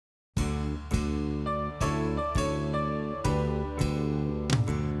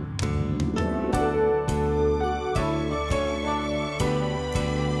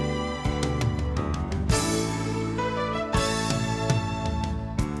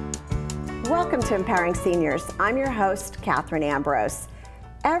Welcome to Empowering Seniors. I'm your host, Katherine Ambrose.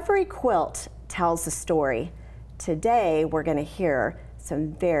 Every quilt tells a story. Today, we're going to hear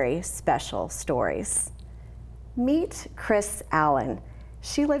some very special stories. Meet Chris Allen.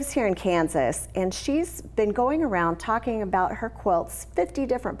 She lives here in Kansas, and she's been going around talking about her quilts 50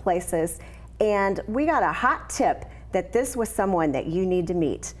 different places, and we got a hot tip that this was someone that you need to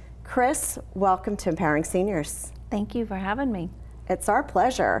meet. Chris, welcome to Empowering Seniors. Thank you for having me. It's our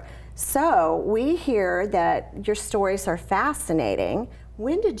pleasure. So we hear that your stories are fascinating.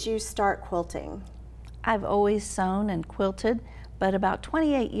 When did you start quilting? I've always sewn and quilted, but about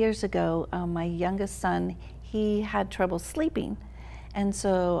 28 years ago, my youngest son, he had trouble sleeping. And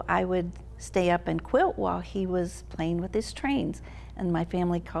so I would stay up and quilt while he was playing with his trains. And my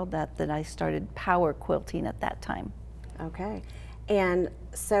family called that I started power quilting at that time. Okay. And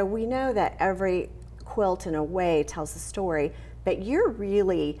so we know that every quilt in a way tells a story, but you're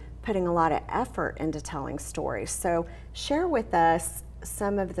really putting a lot of effort into telling stories. So share with us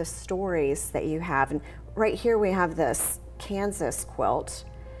some of the stories that you have. And right here we have this Kansas quilt.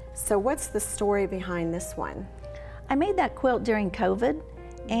 So what's the story behind this one? I made that quilt during COVID,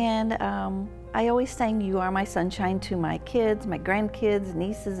 and I always sang "You Are My Sunshine" to my kids, my grandkids,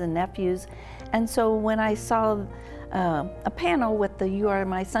 nieces and nephews. And so when I saw a panel with the "You Are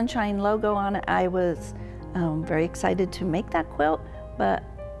My Sunshine" logo on it, I was very excited to make that quilt. But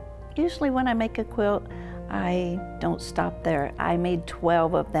usually when I make a quilt, I don't stop there. I made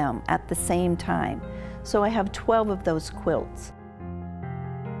 12 of them at the same time. So I have 12 of those quilts.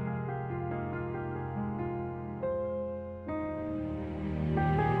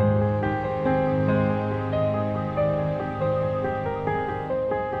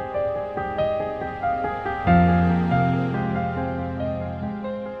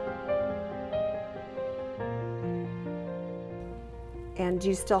 And do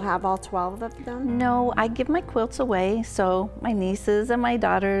you still have all 12 of them? No, I give my quilts away, so my nieces and my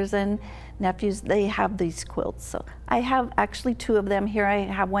daughters and nephews, they have these quilts. So I have actually 2 of them here. I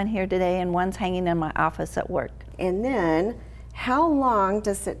have one here today and one's hanging in my office at work. And then, how long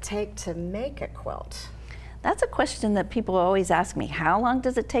does it take to make a quilt? That's a question that people always ask me. How long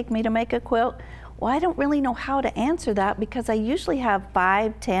does it take me to make a quilt? Well, I don't really know how to answer that because I usually have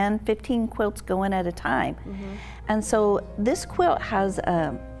 5, 10, 15 quilts going at a time. And so this quilt has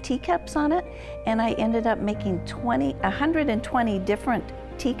teacups on it, and I ended up making 120 different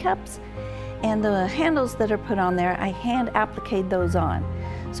teacups. And the handles that are put on there, I hand appliqued those on.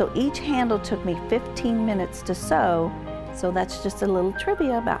 So each handle took me 15 minutes to sew. So that's just a little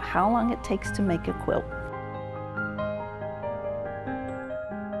trivia about how long it takes to make a quilt.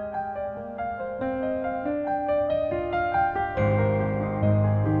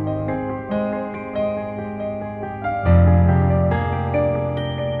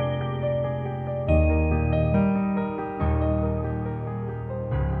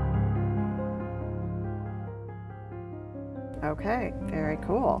 Okay, very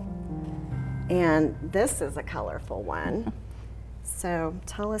cool. And this is a colorful one. So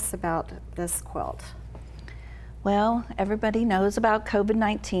tell us about this quilt. Well, everybody knows about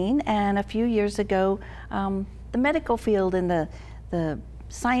COVID-19, and a few years ago, the medical field and the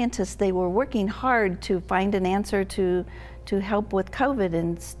scientists, they were working hard to find an answer to help with COVID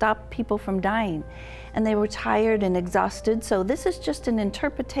and stop people from dying. And they were tired and exhausted, so this is just an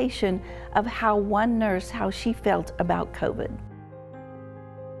interpretation of how one nurse, how she felt about COVID.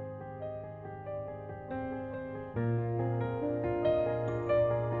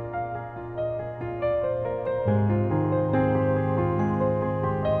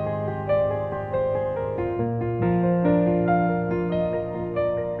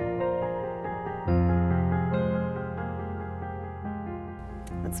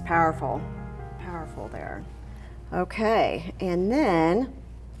 That's powerful, powerful there. Okay, and then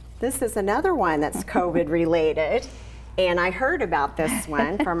this is another one that's COVID related, and I heard about this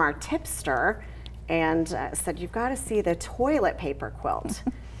one from our tipster, and said you've got to see the toilet paper quilt.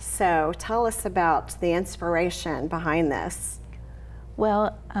 So tell us about the inspiration behind this.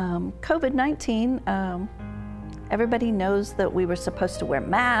 Well, COVID-19, everybody knows that we were supposed to wear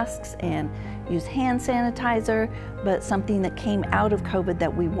masks and use hand sanitizer, but something that came out of COVID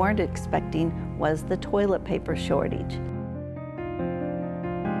that we weren't expecting was the toilet paper shortage.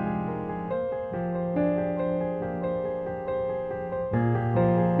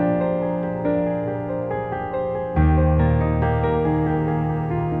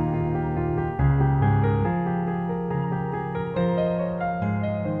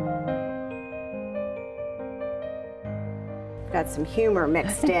 Got some humor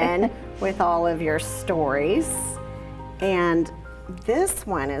mixed in with all of your stories. And This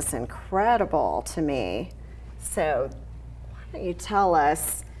one is incredible to me. So why don't you tell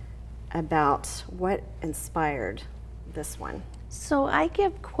us about what inspired this one? So I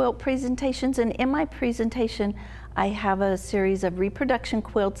give quilt presentations, and in my presentation I have a series of reproduction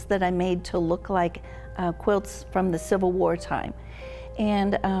quilts that I made to look like quilts from the Civil War time.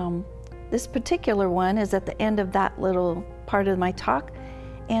 And this particular one is at the end of that little part of my talk.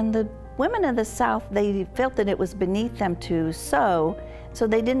 And the women of the South, they felt that it was beneath them to sew, so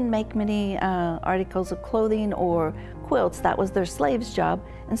they didn't make many articles of clothing or quilts. That was their slaves' job.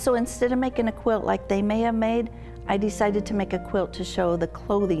 And so instead of making a quilt like they may have made, I decided to make a quilt to show the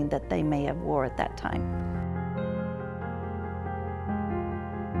clothing that they may have wore at that time.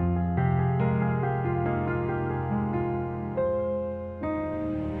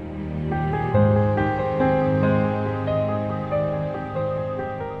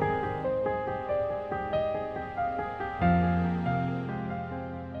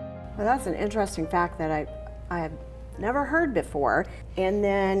 Well, that's an interesting fact that I have never heard before. And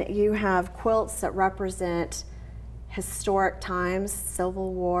then you have quilts that represent historic times,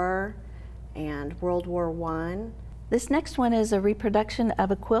 Civil War and World War I. This next one is a reproduction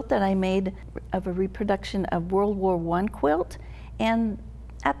of a quilt that I made of a reproduction of World War I quilt. And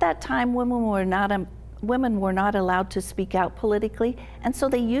at that time, women were not allowed to speak out politically, and so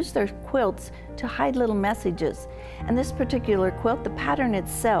they used their quilts to hide little messages. And this particular quilt, the pattern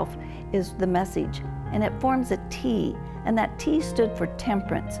itself is the message, and it forms a T, and that T stood for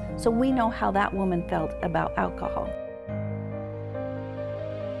temperance. So we know how that woman felt about alcohol.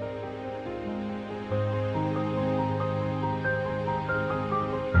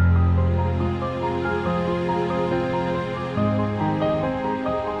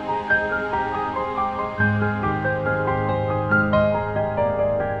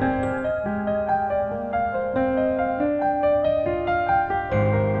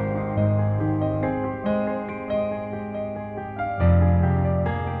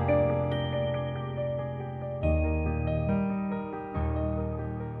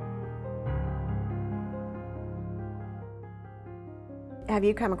 Have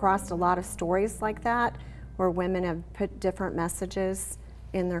you come across a lot of stories like that where women have put different messages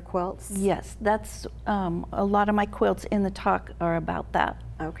in their quilts? Yes, that's a lot of my quilts in the talk are about that.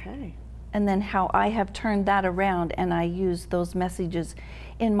 Okay. And then how I have turned that around and I use those messages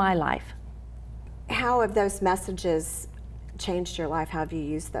in my life. How have those messages changed your life? How have you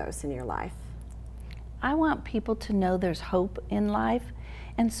used those in your life? I want people to know there's hope in life,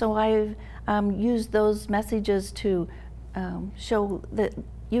 and so I've used those messages to show that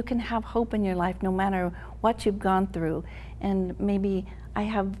you can have hope in your life no matter what you've gone through. And maybe I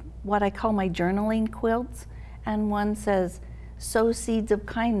have what I call my journaling quilts, and one says, sow seeds of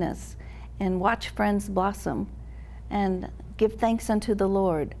kindness and watch friends blossom and give thanks unto the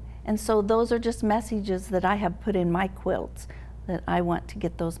Lord. And so those are just messages that I have put in my quilts that I want to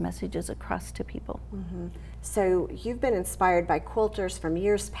get those messages across to people. Mm-hmm. So you've been inspired by quilters from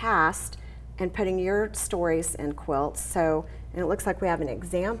years past and putting your stories in quilts. So, and it looks like we have an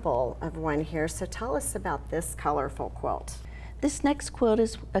example of one here. So tell us about this colorful quilt. This next quilt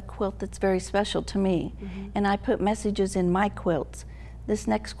is a quilt that's very special to me, and I put messages in my quilts. This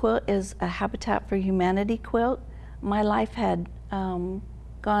next quilt is a Habitat for Humanity quilt. My life had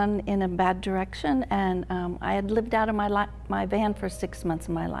gone in a bad direction, and I had lived out of my van for 6 months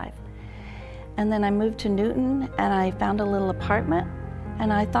of my life. And then I moved to Newton, and I found a little apartment,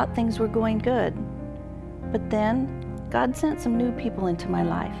 and I thought things were going good. But then God sent some new people into my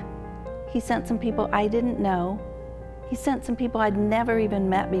life. He sent some people I didn't know. He sent some people I'd never even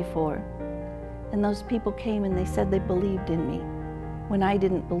met before. And those people came and they said they believed in me when I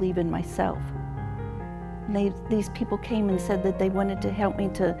didn't believe in myself. These people came and said that they wanted to help me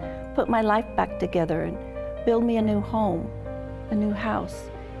to put my life back together and build me a new home, a new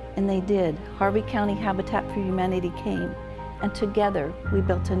house. And they did. Harvey County Habitat for Humanity came, and together we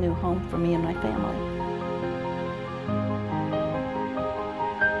built a new home for me and my family.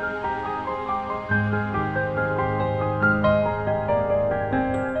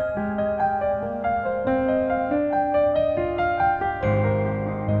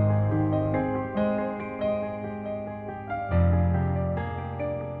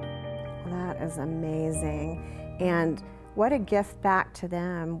 That is amazing. And what a gift back to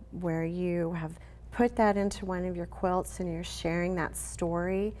them where you have put that into one of your quilts and you're sharing that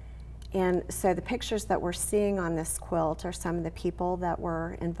story. And so the pictures that we're seeing on this quilt are some of the people that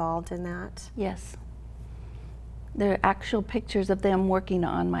were involved in that? Yes. They're actual pictures of them working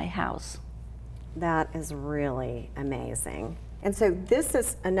on my house. That is really amazing. And so this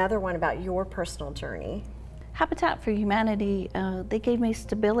is another one about your personal journey. Habitat for Humanity, they gave me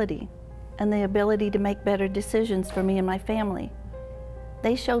stability and the ability to make better decisions for me and my family.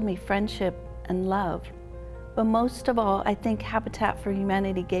 They showed me friendship and love. But most of all, I think Habitat for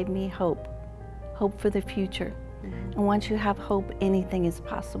Humanity gave me hope, hope for the future. Mm-hmm. And once you have hope, anything is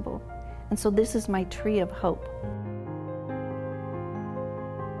possible. And so this is my tree of hope.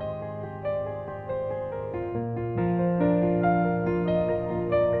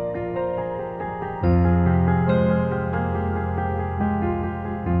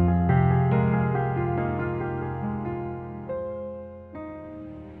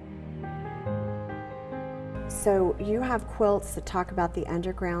 So you have quilts that talk about the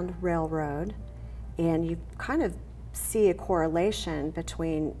Underground Railroad, and you kind of see a correlation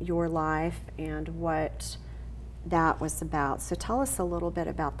between your life and what that was about. So tell us a little bit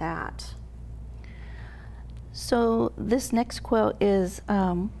about that. So this next quilt is,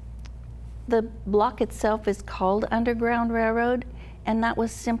 the block itself is called Underground Railroad, and that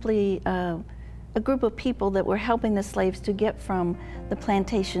was simply a group of people that were helping the slaves to get from the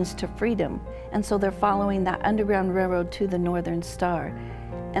plantations to freedom. And so they're following that Underground Railroad to the Northern Star.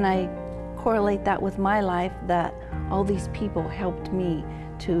 And I correlate that with my life, that all these people helped me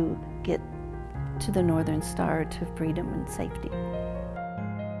to get to the Northern Star, to freedom and safety.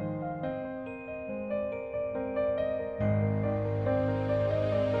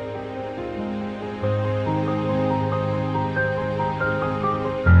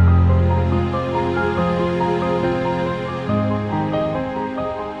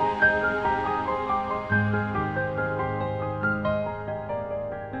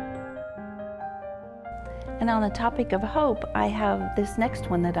 And on the topic of hope, I have this next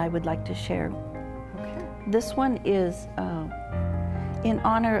one that I would like to share. Okay. This one is in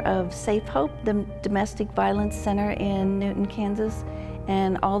honor of Safe Hope, the Domestic Violence Center in Newton, Kansas,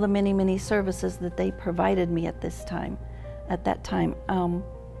 and all the many, many services that they provided me at that time.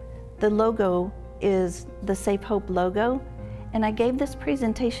 The logo is the Safe Hope logo, and I gave this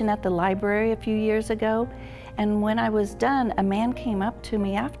presentation at the library a few years ago. And when I was done, a man came up to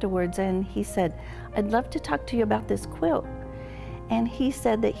me afterwards and he said, "I'd love to talk to you about this quilt." And he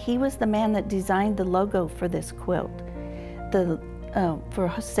said that he was the man that designed the logo for this quilt,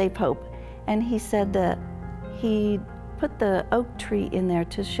 for Safe Hope. And he said that he put the oak tree in there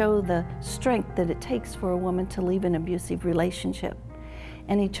to show the strength that it takes for a woman to leave an abusive relationship.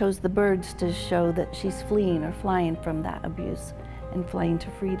 And he chose the birds to show that she's fleeing or flying from that abuse and flying to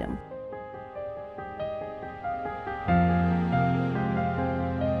freedom.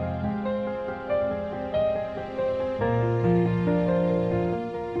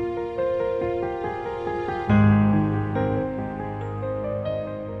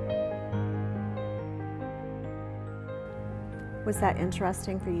 Was that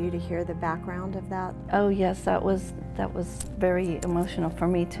interesting for you to hear the background of that? Oh yes, that was very emotional for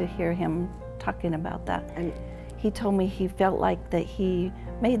me to hear him talking about that. And he told me he felt like that he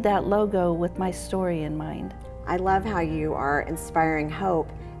made that logo with my story in mind. I love how you are inspiring hope,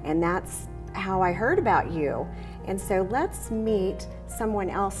 and that's how I heard about you. And so let's meet someone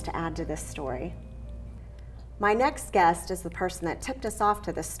else to add to this story. My next guest is the person that tipped us off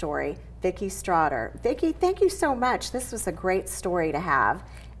to this story, Vicki Strader. Vicki, thank you so much. This was a great story to have.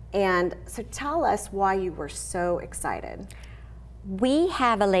 And so tell us why you were so excited. We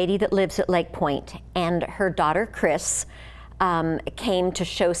have a lady that lives at Lake Point, and her daughter, Chris, came to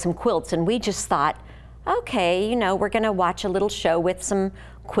show some quilts, and we just thought, okay, you know, we're gonna watch a little show with some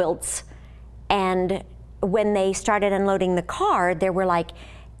quilts. And when they started unloading the car, there were like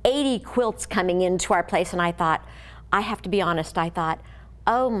 80 quilts coming into our place, and I thought, I have to be honest, I thought,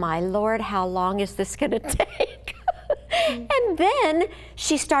 oh my Lord, how long is this gonna take? And then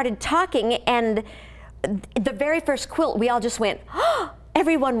she started talking, and the very first quilt, we all just went, oh!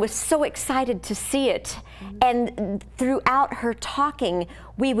 Everyone was so excited to see it. And throughout her talking,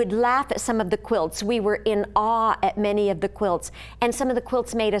 we would laugh at some of the quilts. We were in awe at many of the quilts, and some of the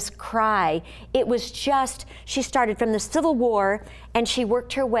quilts made us cry. It was just, she started from the Civil War, and she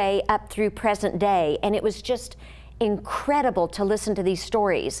worked her way up through present day, and it was just incredible to listen to these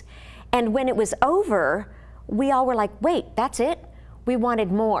stories. And when it was over, we all were like, wait, that's it? We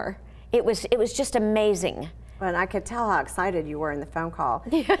wanted more. It was just amazing. And I could tell how excited you were in the phone call.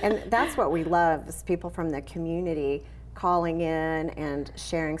 And that's what we love, is people from the community calling in and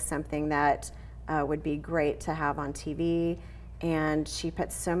sharing something that would be great to have on TV. and she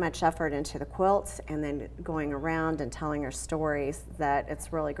put so much effort into the quilts and then going around and telling her stories that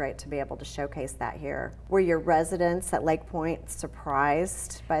it's really great to be able to showcase that here. Were your residents at Lake Point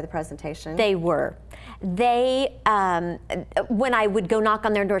surprised by the presentation? They were. They, when I would go knock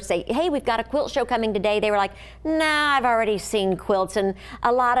on their door and say, hey, we've got a quilt show coming today, they were like, nah, I've already seen quilts. And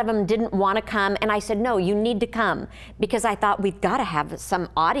a lot of them didn't want to come. And I said, no, you need to come, because I thought we've got to have some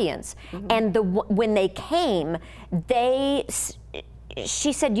audience. And when they came,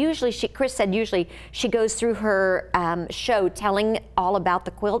 she said Chris said usually she goes through her show telling all about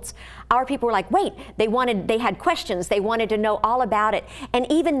the quilts. Our people were like, wait, they had questions. They wanted to know all about it. And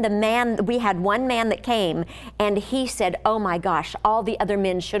even we had one man that came and he said, oh my gosh, all the other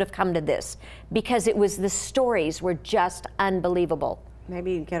men should have come to this, because the stories were just unbelievable.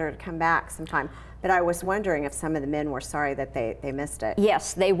 Maybe you can get her to come back sometime. But I was wondering if some of the men were sorry that they missed it.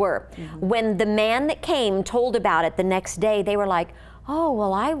 Yes, they were. When the man that came told about it the next day, they were like, oh,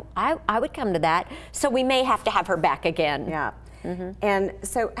 well, I would come to that. So we may have to have her back again. Yeah. And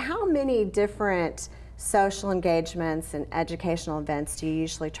so how many different social engagements and educational events do you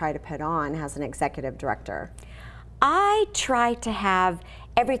usually try to put on as an executive director? I try to have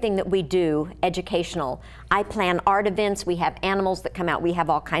everything that we do educational. I plan art events, we have animals that come out, we have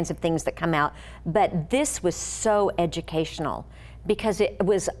all kinds of things that come out, but this was so educational because it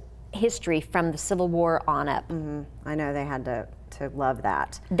was history from the Civil War on up. I know they had to love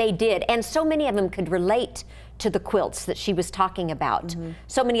that. They did, and so many of them could relate to the quilts that she was talking about.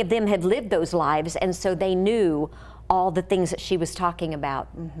 So many of them had lived those lives, and so they knew all the things that she was talking about.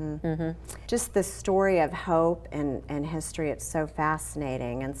 Just the story of hope and history, it's so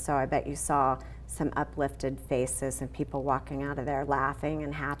fascinating. And so I bet you saw some uplifted faces and people walking out of there laughing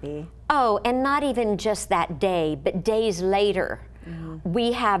and happy. Oh, and not even just that day, but days later.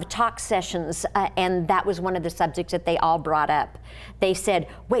 We have talk sessions, and that was one of the subjects that they all brought up. They said,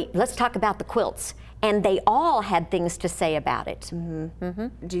 wait, let's talk about the quilts. And they all had things to say about it.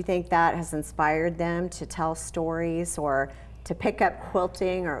 Do you think that has inspired them to tell stories or to pick up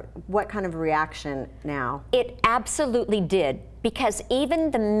quilting, or what kind of reaction now? It absolutely did, because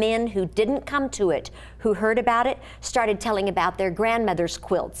even the men who didn't come to it, who heard about it, started telling about their grandmother's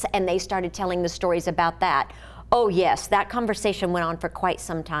quilts, and they started telling the stories about that. Oh yes, that conversation went on for quite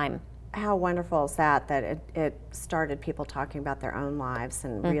some time. How wonderful is that it started people talking about their own lives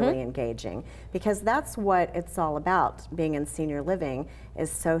and really engaging, because that's what it's all about. Being in senior living is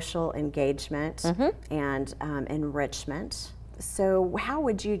social engagement and enrichment. So how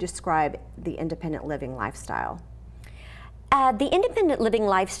would you describe the independent living lifestyle? The independent living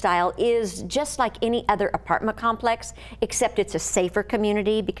lifestyle is just like any other apartment complex, except it's a safer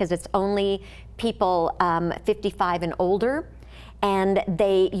community because it's only people 55 and older. And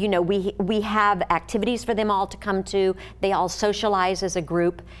they, you know, we have activities for them all to come to. They all socialize as a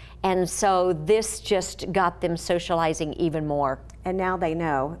group. And so this just got them socializing even more. And now they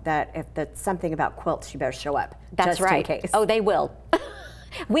know that if there's something about quilts, you better show up. That's right. In case. Oh, they will.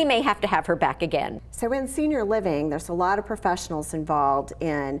 We may have to have her back again. So in senior living, there's a lot of professionals involved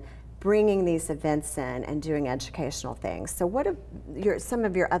in bringing these events in and doing educational things. So what have some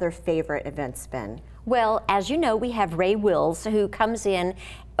of your other favorite events been? Well, as you know, we have Ray Wills, who comes in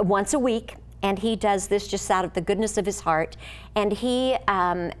once a week, and he does this just out of the goodness of his heart. And he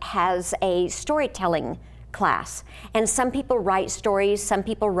has a storytelling class. And some people write stories, some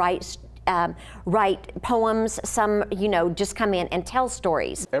people write poems, some, you know, just come in and tell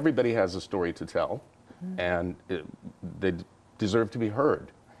stories. Everybody has a story to tell, and they deserve to be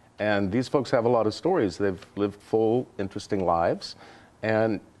heard. And these folks have a lot of stories. They've lived full, interesting lives,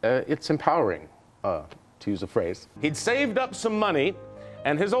 and it's empowering, to use a phrase. He'd saved up some money,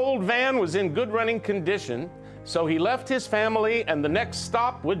 and his old van was in good running condition, so he left his family, and the next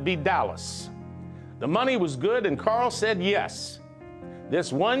stop would be Dallas. The money was good, and Carl said yes.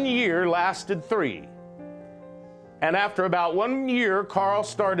 This 1 year lasted 3. And after about 1 year, Carl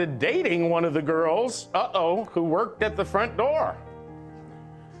started dating one of the girls, who worked at the front door.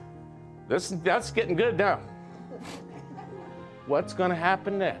 That's getting good now. What's going to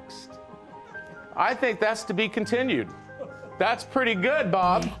happen next? I think that's to be continued. That's pretty good,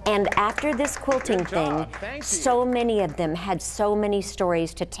 Bob. And after this quilting thing, so many of them had so many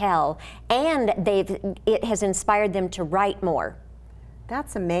stories to tell, and it has inspired them to write more.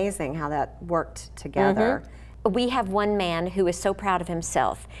 That's amazing how that worked together. We have one man who is so proud of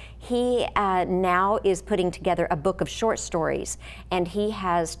himself. He now is putting together a book of short stories, and he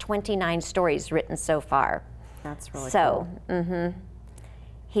has 29 stories written so far. That's really cool.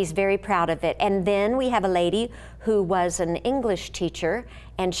 He's very proud of it. And then we have a lady who was an English teacher,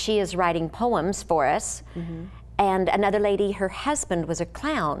 and she is writing poems for us. And another lady, her husband was a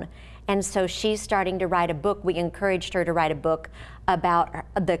clown. And so she's starting to write a book. We encouraged her to write a book about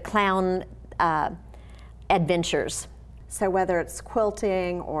the clown adventures. So whether it's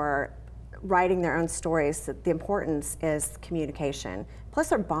quilting or writing their own stories, the importance is communication. Plus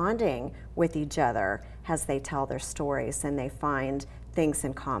they're bonding with each other as they tell their stories and they find things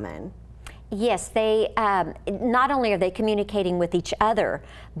in common. Yes, they not only are they communicating with each other,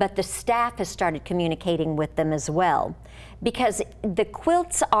 but the staff has started communicating with them as well. Because the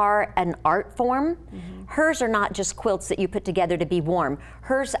quilts are an art form. Hers are not just quilts that you put together to be warm.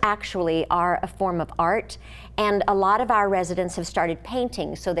 Hers actually are a form of art. And a lot of our residents have started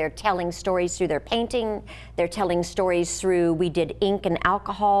painting, so they're telling stories through their painting. They're telling stories through, we did ink and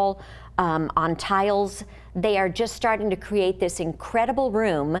alcohol on tiles. They are just starting to create this incredible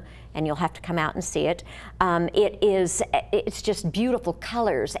room, and you'll have to come out and see it. It's just beautiful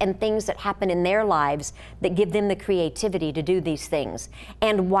colors and things that happen in their lives that give them the creativity to do these things.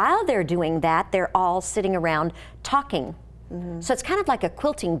 And while they're doing that, they're all sitting around talking. So it's kind of like a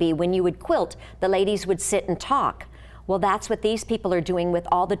quilting bee. When you would quilt, the ladies would sit and talk. Well, that's what these people are doing with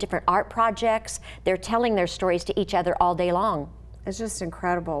all the different art projects. They're telling their stories to each other all day long. It's just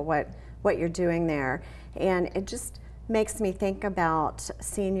incredible what you're doing there. And it just makes me think about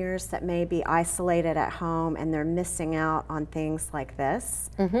seniors that may be isolated at home and they're missing out on things like this.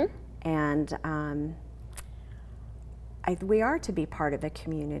 And we are to be part of a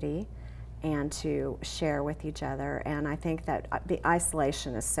community and to share with each other. And I think that the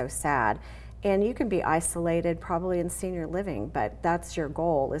isolation is so sad. And you can be isolated probably in senior living, but that's your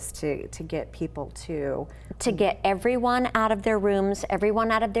goal, is to get people to get everyone out of their rooms,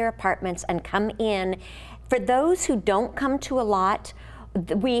 everyone out of their apartments, and come in. For those who don't come to a lot,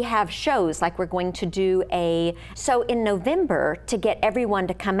 we have shows like we're going to do so in November, to get everyone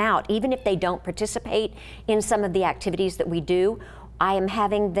to come out, even if they don't participate in some of the activities that we do, I am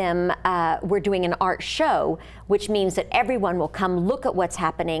having them, we're doing an art show, which means that everyone will come look at what's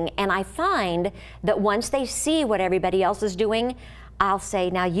happening. And I find that once they see what everybody else is doing, I'll say,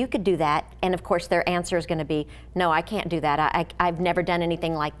 now you could do that. And of course their answer is going to be, no, I can't do that. I've never done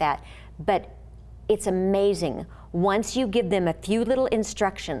anything like that. But it's amazing. Once you give them a few little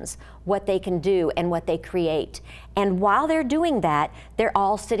instructions, what they can do and what they create. And while they're doing that, they're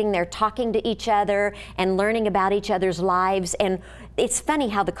all sitting there talking to each other and learning about each other's lives. And it's funny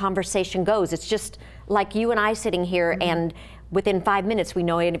how the conversation goes. It's just like you and I sitting here, and within 5 minutes we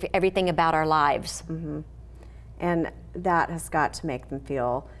know everything about our lives. And that has got to make them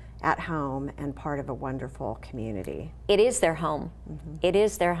feel at home and part of a wonderful community. It is their home. It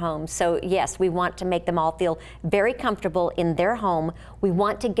is their home. So yes, we want to make them all feel very comfortable in their home. We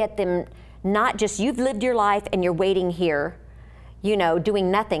want to get them, not just you've lived your life and you're waiting here, you know, doing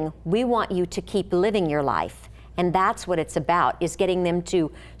nothing. We want you to keep living your life. And that's what it's about, is getting them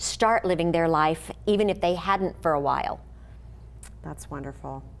to start living their life even if they hadn't for a while. That's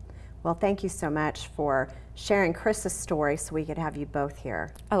wonderful. Well, thank you so much for sharing Chris's story so we could have you both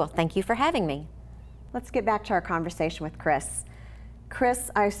here. Oh, well, thank you for having me. Let's get back to our conversation with Chris. Chris,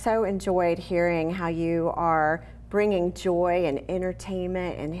 I so enjoyed hearing how you are bringing joy and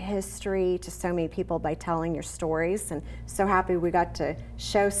entertainment and history to so many people by telling your stories, and so happy we got to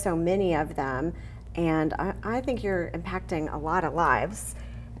show so many of them. And I think you're impacting a lot of lives.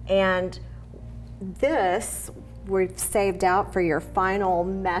 And this we've saved out for your final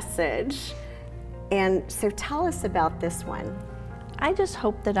message. And so tell us about this one. I just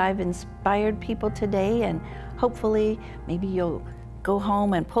hope that I've inspired people today, and hopefully maybe you'll go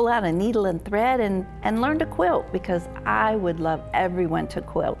home and pull out a needle and thread and learn to quilt, because I would love everyone to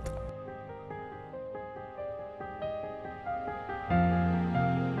quilt.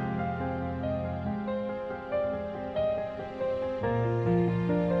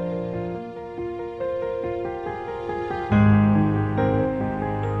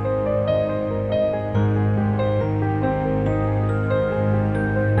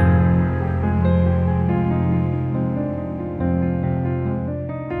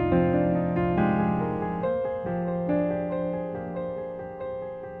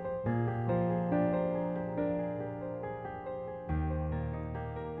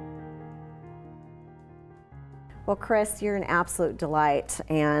 Well, Chris, you're an absolute delight,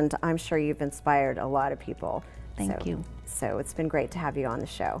 and I'm sure you've inspired a lot of people. Thank you. So it's been great to have you on the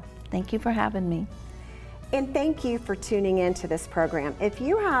show. Thank you for having me. And thank you for tuning in to this program. If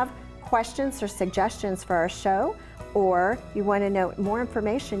you have questions or suggestions for our show, or you want to know more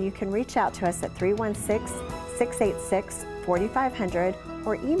information, you can reach out to us at 316-686-4500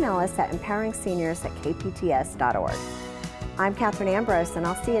 or email us at empoweringseniors@kpts.org. I'm Katherine Ambrose, and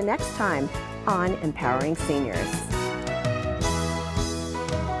I'll see you next time on Empowering Seniors.